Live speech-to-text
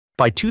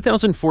By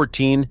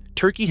 2014,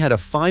 Turkey had a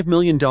 $5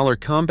 million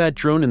combat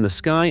drone in the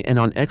sky and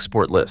on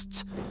export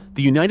lists.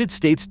 The United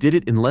States did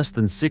it in less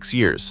than 6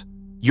 years.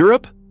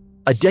 Europe?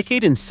 A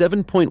decade and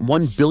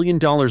 $7.1 billion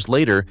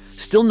later,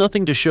 still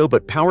nothing to show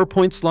but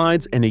PowerPoint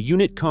slides and a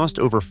unit cost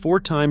over 4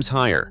 times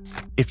higher.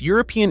 If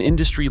European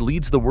industry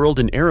leads the world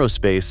in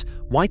aerospace,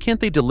 why can't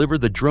they deliver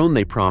the drone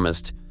they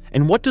promised?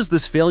 And what does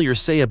this failure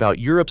say about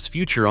Europe's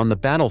future on the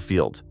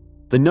battlefield?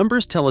 The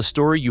numbers tell a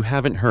story you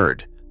haven't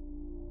heard.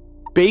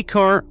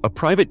 Bayraktar, a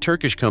private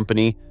Turkish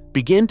company,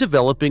 began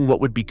developing what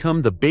would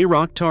become the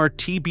Bayraktar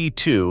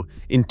TB2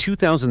 in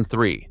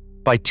 2003.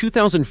 By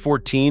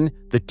 2014,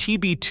 the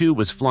TB2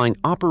 was flying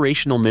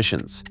operational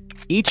missions.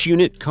 Each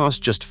unit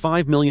cost just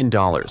 $5 million.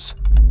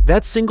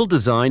 That single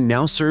design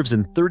now serves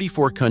in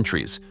 34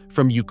 countries,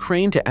 from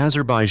Ukraine to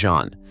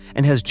Azerbaijan,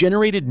 and has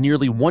generated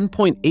nearly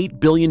 $1.8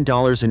 billion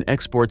in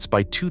exports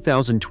by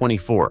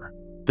 2024.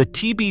 The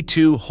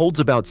TB2 holds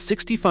about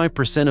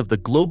 65% of the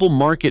global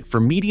market for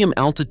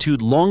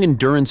medium-altitude,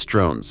 long-endurance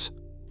drones.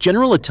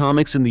 General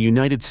Atomics in the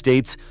United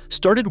States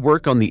started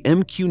work on the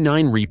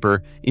MQ-9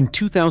 Reaper in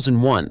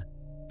 2001.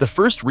 The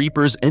first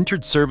Reapers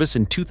entered service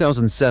in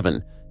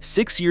 2007,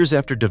 6 years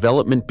after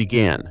development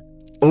began.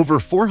 Over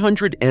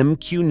 400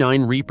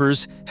 MQ-9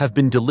 Reapers have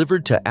been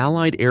delivered to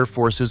Allied air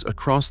forces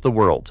across the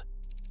world.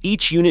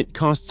 Each unit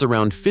costs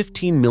around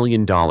 $15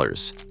 million.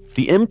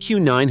 The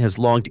MQ-9 has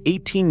logged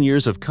 18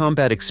 years of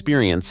combat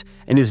experience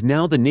and is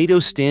now the NATO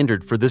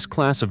standard for this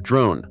class of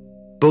drone.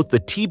 Both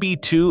the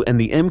TB2 and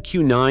the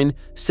MQ-9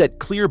 set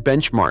clear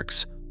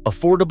benchmarks: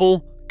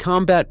 affordable,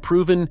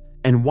 combat-proven,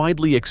 and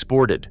widely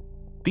exported.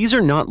 These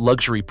are not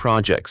luxury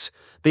projects.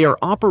 They are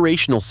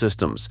operational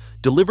systems,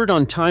 delivered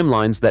on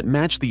timelines that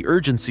match the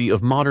urgency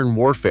of modern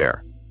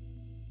warfare.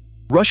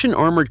 Russian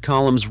armored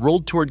columns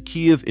rolled toward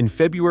Kyiv in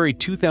February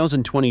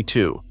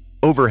 2022.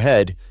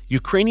 Overhead,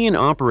 Ukrainian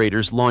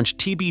operators launched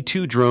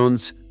TB2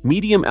 drones,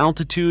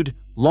 medium-altitude,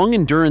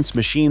 long-endurance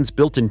machines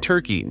built in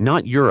Turkey,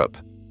 not Europe.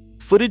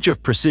 Footage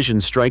of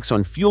precision strikes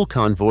on fuel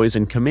convoys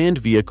and command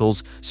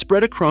vehicles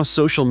spread across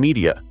social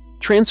media,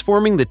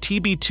 transforming the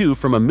TB2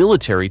 from a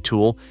military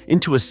tool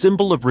into a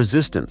symbol of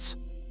resistance.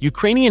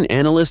 Ukrainian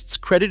analysts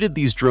credited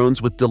these drones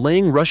with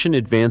delaying Russian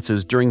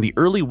advances during the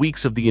early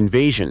weeks of the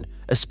invasion,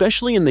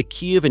 especially in the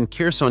Kyiv and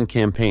Kherson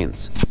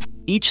campaigns.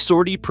 Each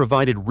sortie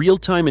provided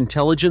real-time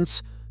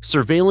intelligence,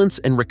 surveillance,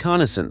 and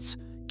reconnaissance,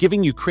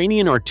 giving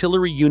Ukrainian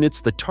artillery units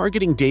the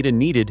targeting data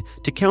needed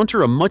to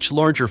counter a much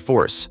larger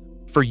force.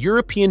 For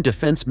European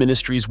defense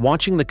ministries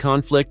watching the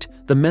conflict,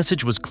 the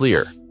message was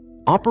clear.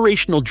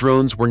 Operational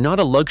drones were not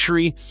a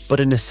luxury, but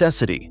a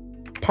necessity.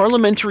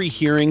 Parliamentary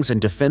hearings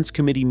and defense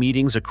committee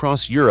meetings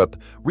across Europe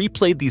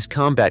replayed these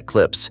combat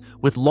clips,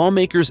 with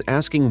lawmakers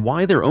asking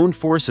why their own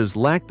forces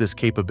lacked this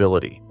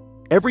capability.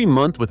 Every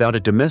month without a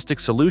domestic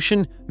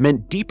solution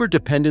meant deeper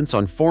dependence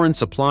on foreign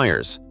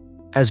suppliers.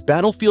 As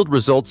battlefield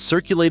results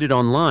circulated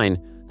online,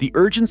 the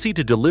urgency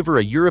to deliver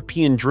a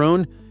European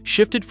drone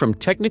shifted from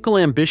technical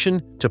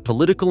ambition to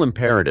political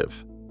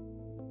imperative.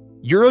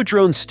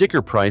 Eurodrone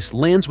sticker price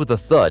lands with a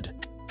thud: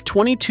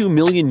 22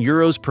 million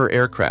euros per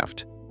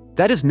aircraft.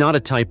 That is not a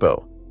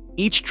typo.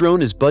 Each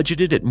drone is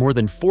budgeted at more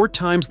than 4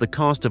 times the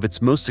cost of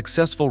its most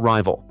successful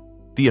rival.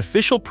 The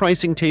official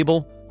pricing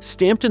table,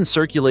 stamped and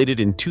circulated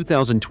in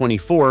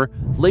 2024,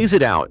 lays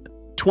it out: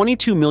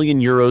 22 million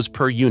euros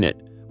per unit,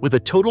 with a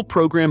total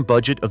program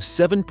budget of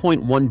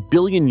 7.1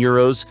 billion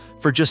euros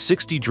for just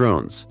 60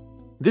 drones.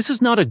 This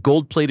is not a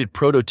gold-plated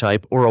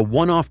prototype or a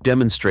one-off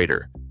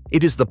demonstrator.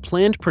 It is the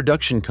planned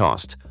production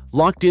cost,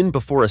 locked in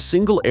before a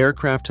single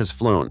aircraft has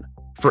flown.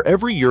 For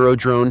every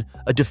Eurodrone,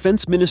 a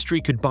defense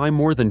ministry could buy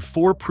more than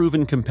 4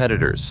 proven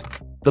competitors.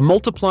 The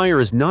multiplier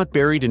is not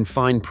buried in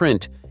fine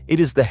print. It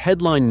is the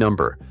headline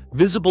number,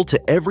 visible to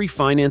every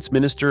finance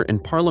minister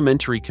and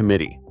parliamentary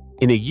committee.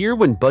 In a year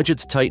when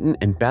budgets tighten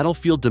and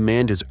battlefield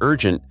demand is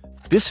urgent,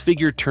 this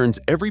figure turns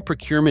every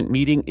procurement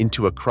meeting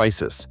into a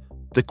crisis.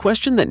 The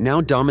question that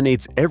now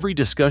dominates every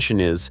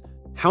discussion is,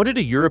 how did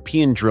a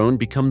European drone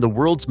become the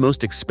world's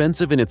most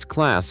expensive in its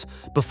class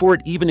before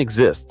it even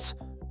exists?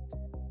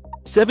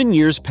 7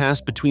 years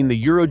passed between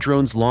the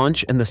Eurodrone's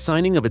launch and the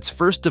signing of its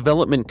first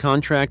development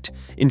contract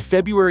in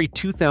February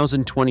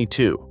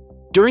 2022.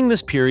 During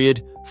this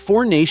period,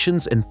 4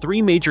 nations and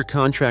 3 major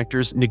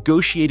contractors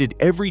negotiated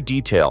every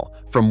detail,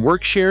 from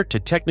workshare to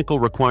technical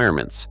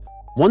requirements.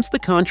 Once the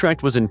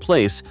contract was in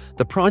place,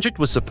 the project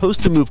was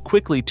supposed to move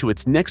quickly to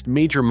its next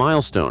major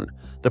milestone,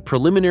 the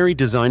preliminary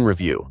design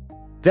review.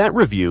 That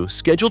review,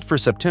 scheduled for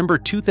September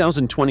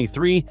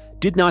 2023,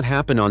 did not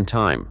happen on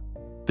time.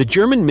 The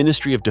German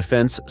Ministry of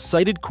Defense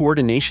cited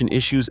coordination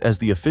issues as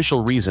the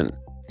official reason.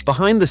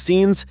 Behind the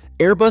scenes,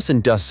 Airbus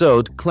and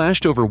Dassault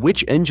clashed over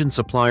which engine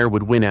supplier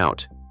would win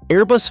out.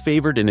 Airbus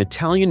favored an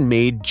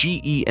Italian-made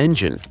GE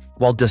engine,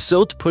 while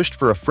Dassault pushed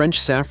for a French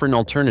Safran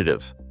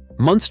alternative.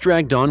 Months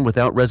dragged on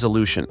without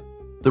resolution.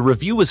 The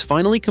review was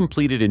finally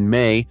completed in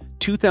May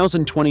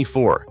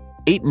 2024,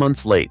 8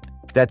 months late.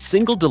 That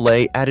single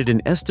delay added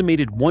an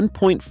estimated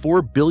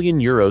 1.4 billion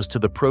euros to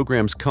the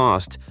program's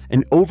cost,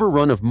 an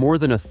overrun of more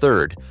than a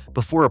third,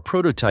 before a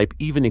prototype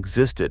even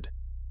existed.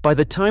 By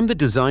the time the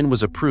design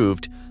was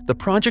approved, the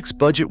project's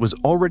budget was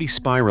already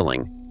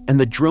spiraling, and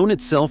the drone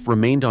itself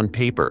remained on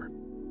paper.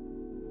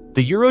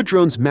 The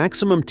Eurodrone's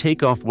maximum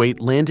takeoff weight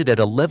landed at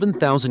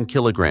 11,000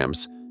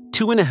 kilograms,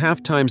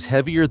 2.5 times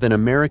heavier than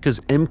America's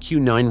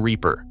MQ-9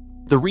 Reaper.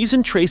 The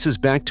reason traces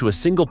back to a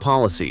single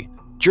policy: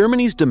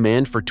 Germany's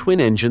demand for twin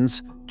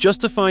engines,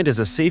 justified as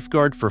a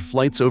safeguard for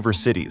flights over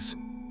cities.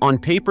 On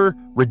paper,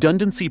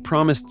 redundancy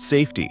promised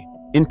safety.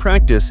 In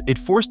practice, it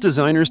forced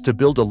designers to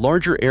build a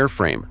larger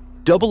airframe,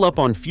 double up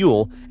on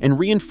fuel, and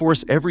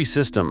reinforce every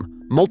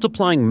system,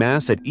 multiplying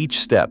mass at each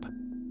step.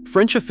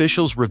 French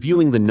officials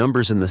reviewing the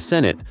numbers in the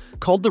Senate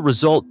called the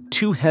result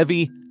too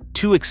heavy,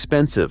 too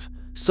expensive,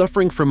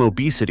 suffering from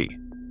obesity.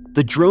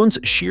 The drone's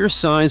sheer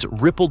size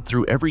rippled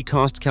through every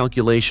cost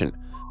calculation,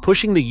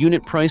 pushing the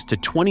unit price to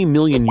 20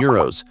 million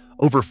euros,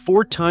 over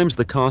 4 times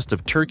the cost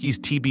of Turkey's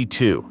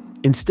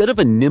TB2. Instead of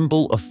a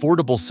nimble,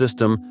 affordable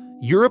system,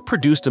 Europe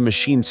produced a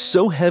machine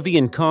so heavy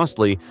and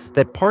costly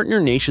that partner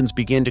nations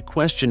began to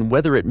question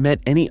whether it met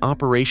any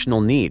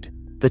operational need.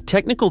 The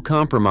technical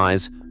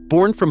compromise,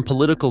 born from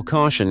political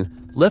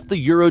caution, left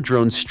the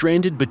Eurodrone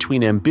stranded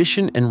between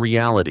ambition and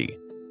reality.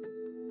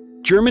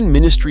 German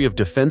Ministry of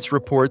Defense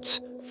reports,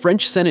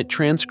 French Senate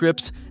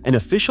transcripts, and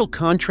official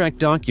contract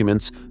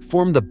documents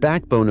form the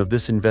backbone of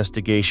this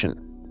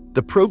investigation.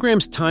 The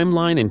program's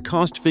timeline and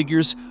cost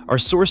figures are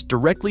sourced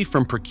directly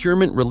from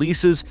procurement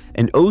releases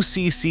and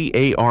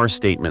OCCAR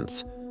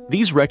statements.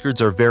 These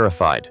records are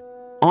verified.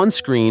 On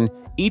screen,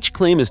 each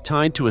claim is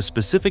tied to a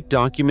specific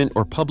document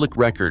or public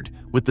record,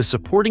 with the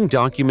supporting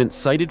document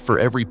cited for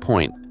every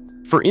point.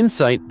 For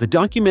insight, the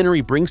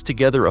documentary brings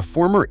together a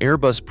former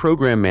Airbus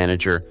program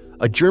manager,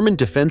 a German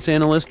defense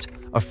analyst,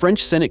 a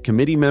French Senate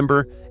committee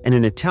member, and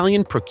an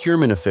Italian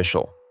procurement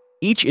official.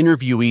 Each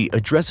interviewee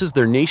addresses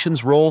their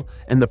nation's role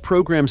and the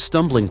program's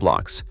stumbling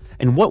blocks,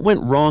 and what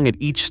went wrong at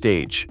each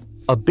stage.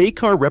 A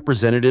Bayraktar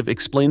representative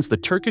explains the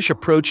Turkish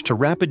approach to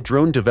rapid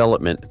drone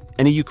development,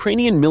 and a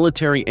Ukrainian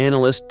military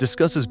analyst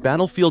discusses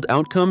battlefield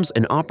outcomes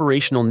and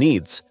operational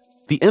needs.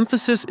 The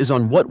emphasis is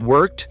on what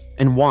worked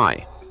and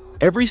why.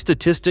 Every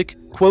statistic,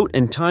 quote,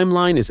 and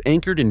timeline is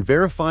anchored in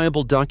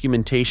verifiable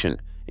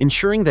documentation,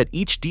 ensuring that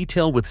each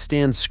detail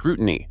withstands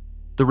scrutiny.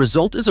 The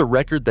result is a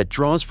record that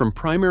draws from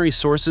primary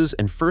sources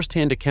and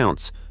first-hand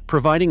accounts,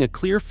 providing a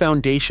clear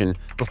foundation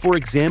before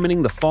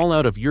examining the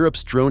fallout of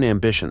Europe's drone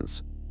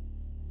ambitions.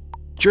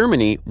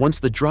 Germany, once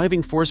the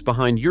driving force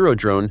behind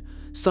Eurodrone,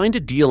 signed a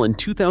deal in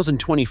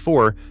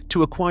 2024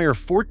 to acquire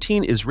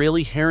 14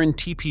 Israeli Heron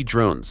TP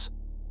drones.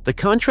 The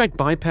contract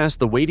bypassed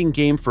the waiting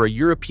game for a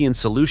European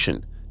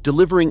solution,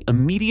 delivering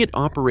immediate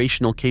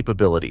operational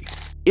capability.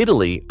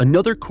 Italy,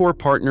 another core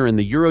partner in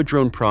the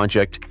Eurodrone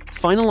project,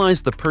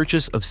 finalized the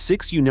purchase of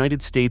 6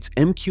 United States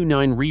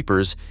MQ-9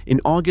 Reapers in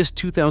August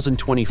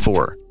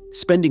 2024,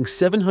 spending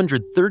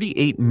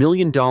 $738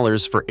 million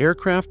for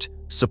aircraft,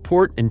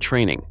 support, and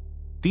training.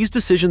 These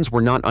decisions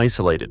were not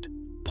isolated.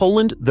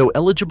 Poland, though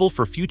eligible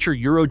for future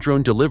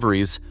Eurodrone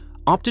deliveries,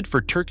 opted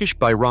for Turkish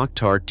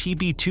Bayraktar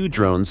TB2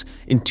 drones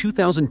in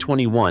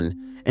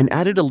 2021 and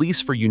added a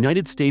lease for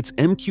United States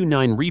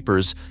MQ-9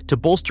 Reapers to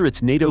bolster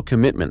its NATO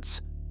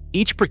commitments.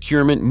 Each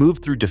procurement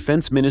moved through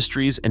defense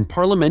ministries and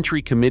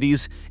parliamentary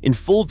committees in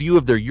full view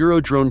of their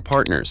Eurodrone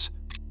partners.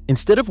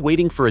 Instead of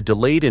waiting for a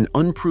delayed and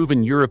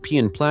unproven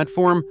European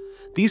platform,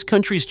 these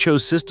countries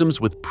chose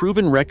systems with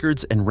proven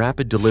records and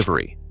rapid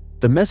delivery.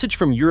 The message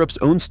from Europe's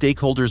own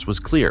stakeholders was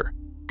clear: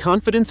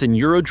 confidence in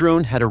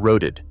Eurodrone had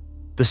eroded.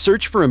 The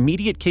search for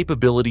immediate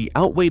capability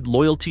outweighed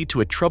loyalty to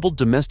a troubled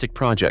domestic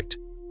project.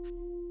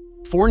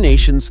 4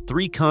 nations,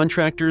 3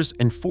 contractors,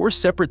 and 4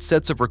 separate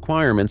sets of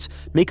requirements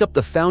make up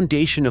the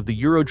foundation of the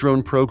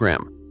Eurodrone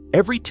program.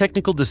 Every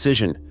technical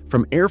decision,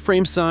 from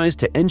airframe size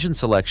to engine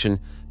selection,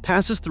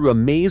 passes through a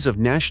maze of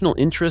national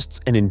interests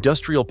and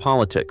industrial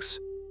politics.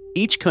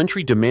 Each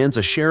country demands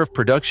a share of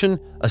production,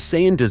 a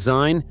say in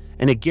design,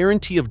 and a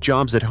guarantee of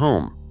jobs at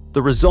home.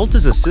 The result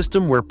is a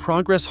system where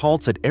progress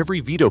halts at every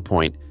veto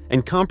point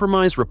and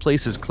compromise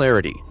replaces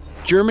clarity.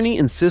 Germany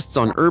insists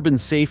on urban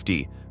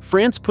safety,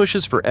 France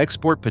pushes for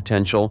export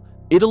potential,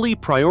 Italy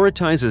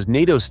prioritizes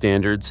NATO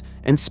standards,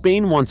 and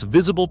Spain wants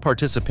visible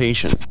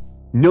participation.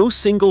 No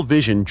single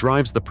vision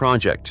drives the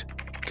project.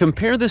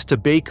 Compare this to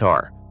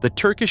Bayraktar, the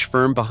Turkish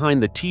firm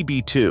behind the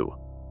TB2.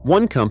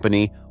 One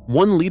company,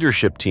 one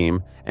leadership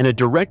team, and a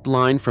direct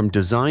line from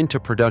design to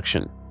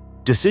production.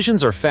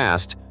 Decisions are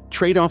fast,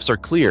 trade-offs are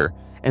clear,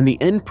 and the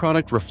end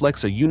product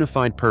reflects a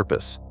unified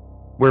purpose.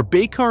 Where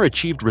Bayraktar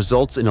achieved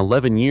results in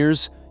 11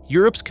 years,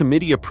 Europe's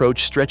committee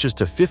approach stretches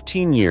to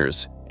 15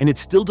 years, and it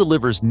still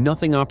delivers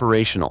nothing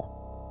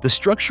operational. The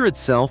structure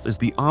itself is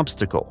the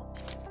obstacle.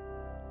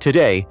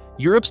 Today,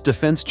 Europe's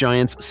defense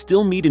giants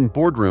still meet in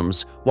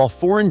boardrooms while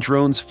foreign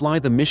drones fly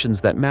the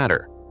missions that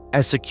matter.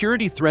 As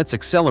security threats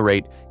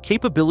accelerate,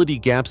 capability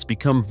gaps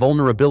become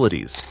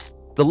vulnerabilities.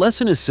 The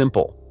lesson is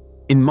simple: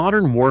 In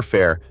modern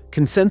warfare,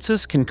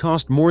 consensus can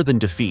cost more than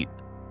defeat.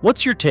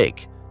 What's your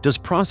take? Does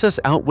process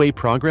outweigh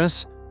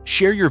progress?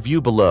 Share your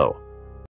view below.